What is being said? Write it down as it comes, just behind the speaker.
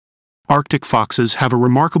Arctic foxes have a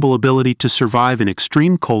remarkable ability to survive in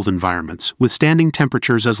extreme cold environments, withstanding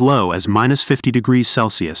temperatures as low as -50 degrees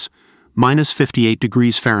Celsius, -58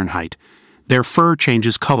 degrees Fahrenheit. Their fur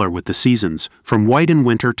changes color with the seasons, from white in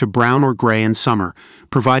winter to brown or gray in summer,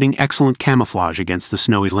 providing excellent camouflage against the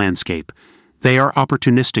snowy landscape. They are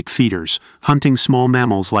opportunistic feeders, hunting small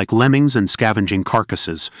mammals like lemmings and scavenging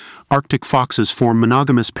carcasses. Arctic foxes form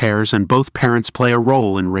monogamous pairs, and both parents play a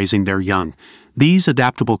role in raising their young. These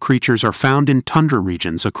adaptable creatures are found in tundra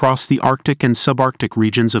regions across the Arctic and subarctic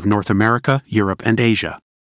regions of North America, Europe, and Asia.